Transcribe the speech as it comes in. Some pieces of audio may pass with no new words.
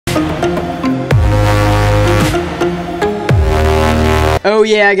Oh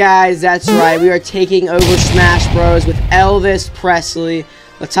yeah, guys, that's right. We are taking over Smash Bros. With Elvis Presley.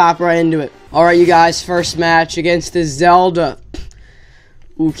 Let's hop right into it. Alright, you guys, first match against the Zelda.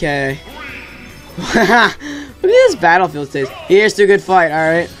 Okay. Look at this Battlefield stage. Here's to a good fight,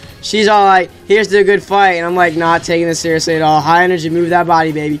 alright? She's all like, here's to a good fight. And I'm like, not taking this seriously at all. High energy, move that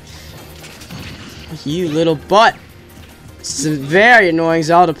body, baby. You little butt. This is a very annoying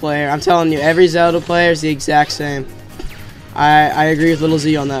Zelda player. I'm telling you, every Zelda player is the exact same. I agree with Little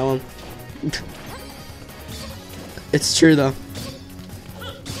Z on that one. It's true though.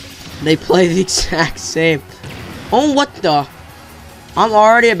 They play the exact same. Oh, what the? I'm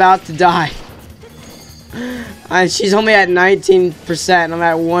already about to die. And she's only at 19%. And I'm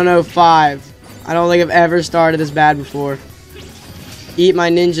at 105. I don't think I've ever started this bad before. Eat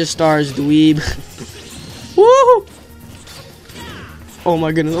my ninja stars, dweeb. Woo! Oh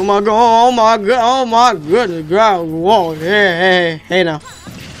my goodness, oh my god, oh my god, oh my goodness, God, whoa, hey now.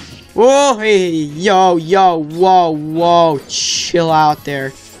 Whoa, hey, yo, whoa, chill out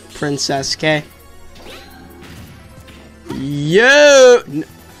there, princess, okay? Yo!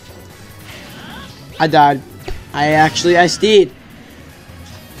 I died. I SD'd.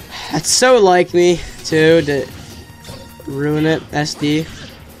 That's so like me, too, to ruin it, SD.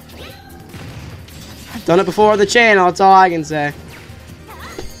 I've done it before on the channel, that's all I can say.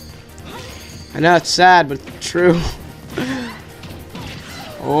 I know it's sad, but it's true.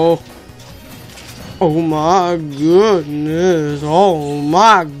 Oh my goodness. Oh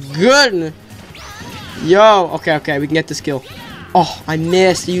my goodness. Yo, okay, we can get this kill. Oh, I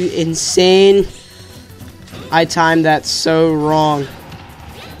missed. You insane. I timed that so wrong.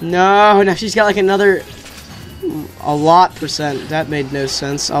 No, now she's got like another a lot percent. That made no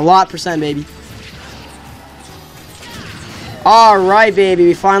sense. A lot percent, baby. Alright, baby,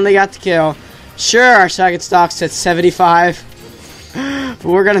 we finally got the kill. Sure, our second stock's at 75. But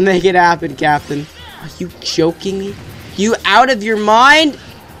we're gonna make it happen, Captain. Are you joking me? You out of your mind?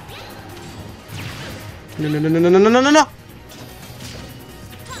 No.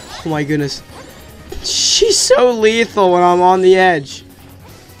 Oh my goodness. She's so lethal when I'm on the edge.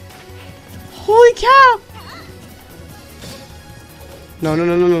 Holy cow!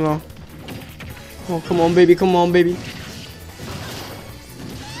 No. Oh, come on, baby.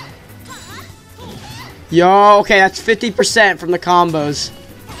 Yo, okay, that's 50% from the combos.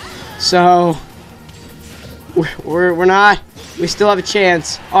 So we're not. We still have a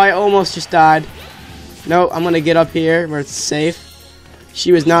chance. Oh, I almost just died. No, I'm gonna get up here where it's safe.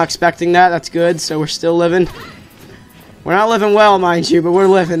 She was not expecting that. That's good. So we're still living. We're not living well, mind you, but we're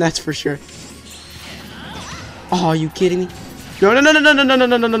living. That's for sure. Oh, are you kidding me?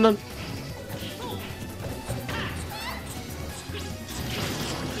 No.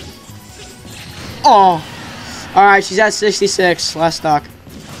 Oh, alright, she's at 66. Last stock.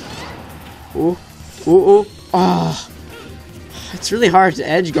 Ooh. Oh, it's really hard to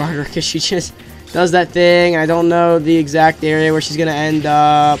edge guard her because she just does that thing. I don't know the exact area where she's gonna end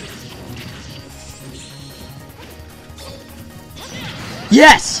up.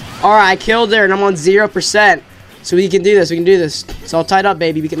 Yes! Alright, I killed her and I'm on 0%. So we can do this. It's all tied up,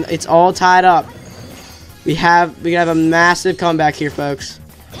 baby. It's all tied up. We can have a massive comeback here, folks.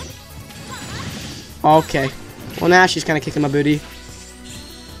 Okay. Well, now she's kind of kicking my booty.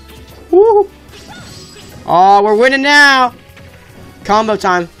 Woo! Oh, we're winning now! Combo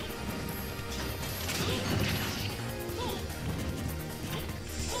time.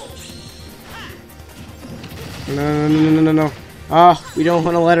 No. Oh, we don't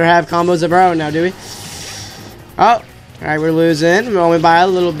want to let her have combos of her own now, do we? Oh, alright, we're losing. We're only by a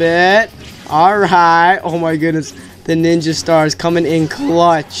little bit. Alright. Oh my goodness. The ninja stars coming in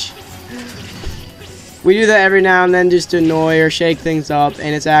clutch. We do that every now and then just to annoy or shake things up,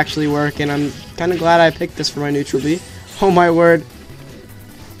 and it's actually working. I'm kind of glad I picked this for my neutral B. Oh my word.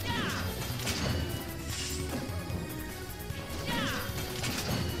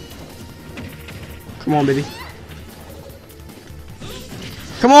 Come on, baby.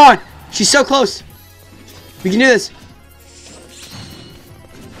 Come on! She's so close! We can do this!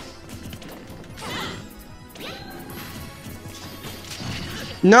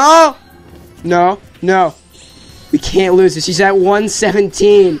 No! No. We can't lose this. She's at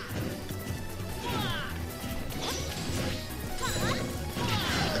 117.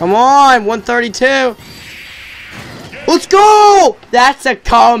 Come on, 132. Let's go! That's a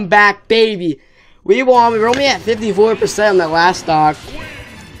comeback, baby. We won. We were only at 54% on that last stock.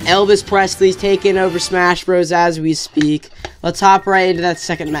 Elvis Presley's taking over Smash Bros. As we speak. Let's hop right into that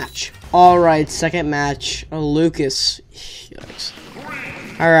second match. Alright, second match. Oh, Lucas. Yikes.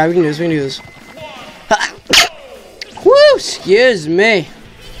 Alright, we can do this. Woo! excuse me.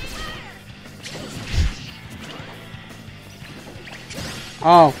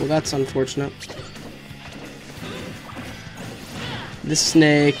 Oh, well, that's unfortunate. The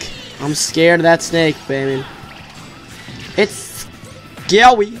snake. I'm scared of that snake, baby. It's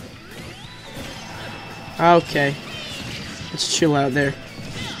scary. Okay. Let's chill out there.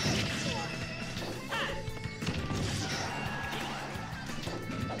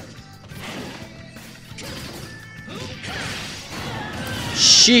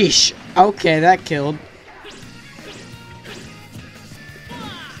 Sheesh. Okay, that killed.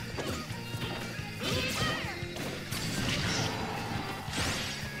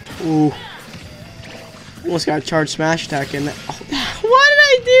 Ooh. Almost got a charged smash attack in there. Oh, why did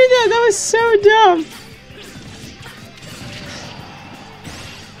I do that? That was so dumb.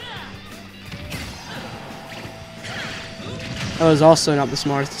 That was also not the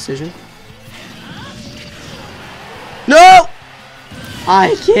smartest decision. No!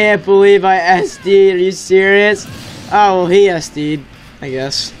 I can't believe I SD'd. Are you serious? Oh, well, he SD'd, I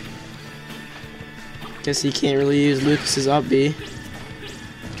guess. Guess he can't really use Lucas's up B.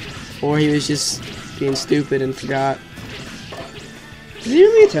 Or he was just being stupid and forgot. Is he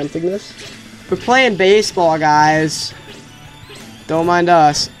really attempting this? We're playing baseball, guys. Don't mind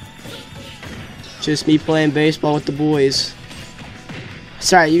us. Just me playing baseball with the boys.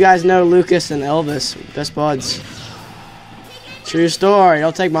 Sorry, you guys know Lucas and Elvis, best buds. True story.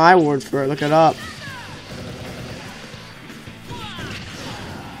 Don't take my word for it. Look it up.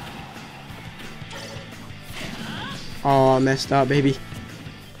 Oh, I messed up, baby.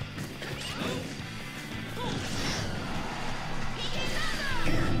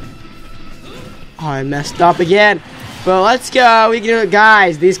 Oh, I messed up again. But let's go. We can do it,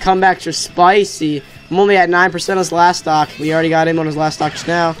 guys. These comebacks are spicy. I'm only at 9% on his last stock. We already got him on his last stock just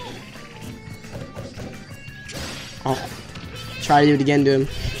now. Oh. Try to do it again to him.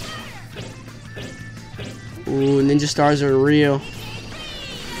 Ooh, ninja stars are real.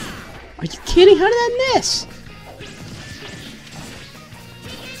 Are you kidding? How did that miss?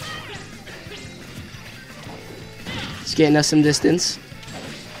 It's getting us some distance.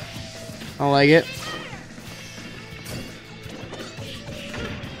 I like it.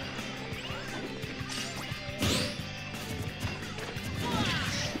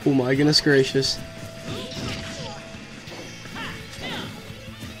 Oh my goodness gracious.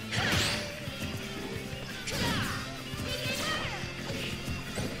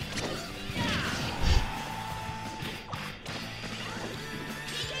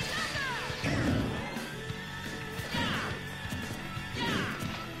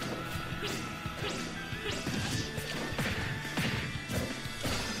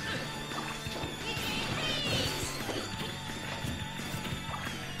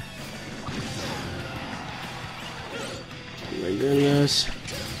 Oh my goodness.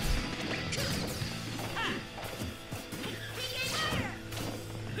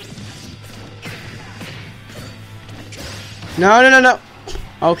 No, no, no, no.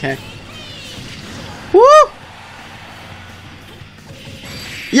 Okay. Woo!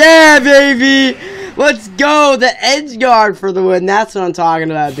 Yeah, baby! Let's go! The edge guard for the win. That's what I'm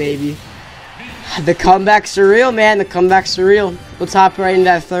talking about, baby. The comebacks are real, man. The comebacks are real. Let's hop right into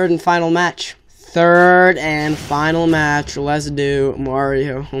that third and final match. Third and final match. Let's do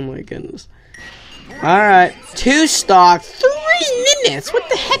Mario. Oh my goodness. Alright. 2 stock. 3 minutes. What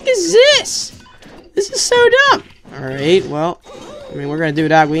the heck is this? This is so dumb. Alright, well. I mean, we're gonna do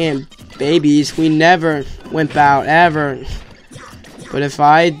that. We ain't babies. We never wimp out. Ever. But if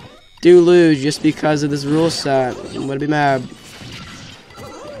I do lose just because of this rule set, I'm gonna be mad.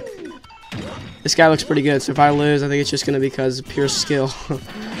 This guy looks pretty good, so if I lose, I think it's just gonna be because of pure skill.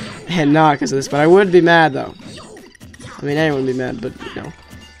 And not because of this, but I would be mad though. I mean, anyone would be mad, but you know.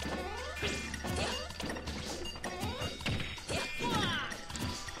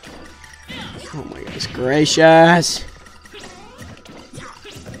 Oh my goodness gracious.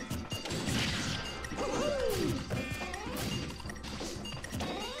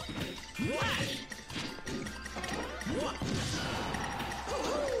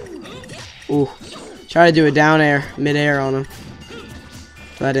 Ooh. Try to do a down air, mid-air on him.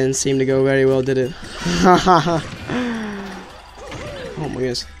 That didn't seem to go very well, did it? Oh my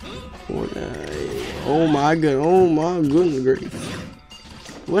goodness. Oh my goodness grief.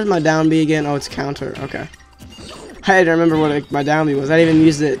 What's my down B again? Oh, it's counter. Okay. I had to remember what my down B was. I didn't even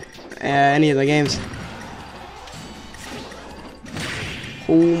use it any of the games.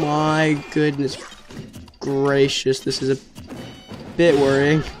 Oh my goodness gracious. This is a bit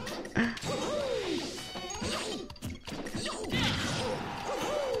worrying.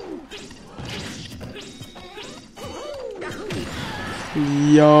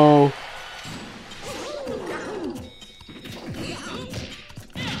 Yo.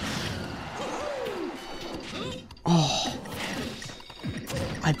 Oh.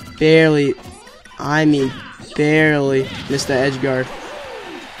 I mean barely missed the edge guard.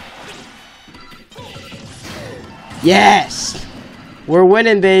 Yes! We're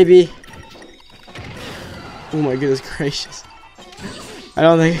winning, baby. Oh my goodness gracious. I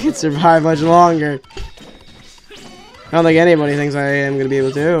don't think I can survive much longer. I don't think anybody thinks I am going to be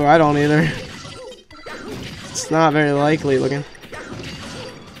able to. I don't either. It's not very likely looking.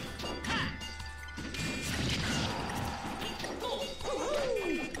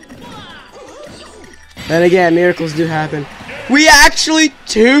 Then again, miracles do happen. We actually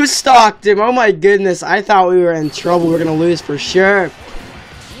two-stocked him. Oh my goodness. I thought we were in trouble. We were going to lose for sure.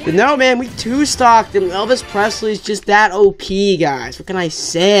 But no, man, we two-stocked him. Elvis Presley's just that OP, guys. What can I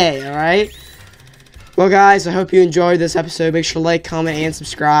say, alright? Well, guys, I hope you enjoyed this episode. Make sure to like, comment, and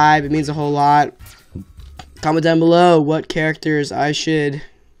subscribe. It means a whole lot. Comment down below what characters I should...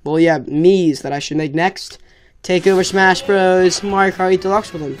 Well, yeah, Mii's that I should make next. Take over Smash Bros. Mario Kart 8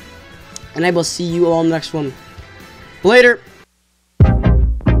 Deluxe with them. And I will see you all in the next one. Later.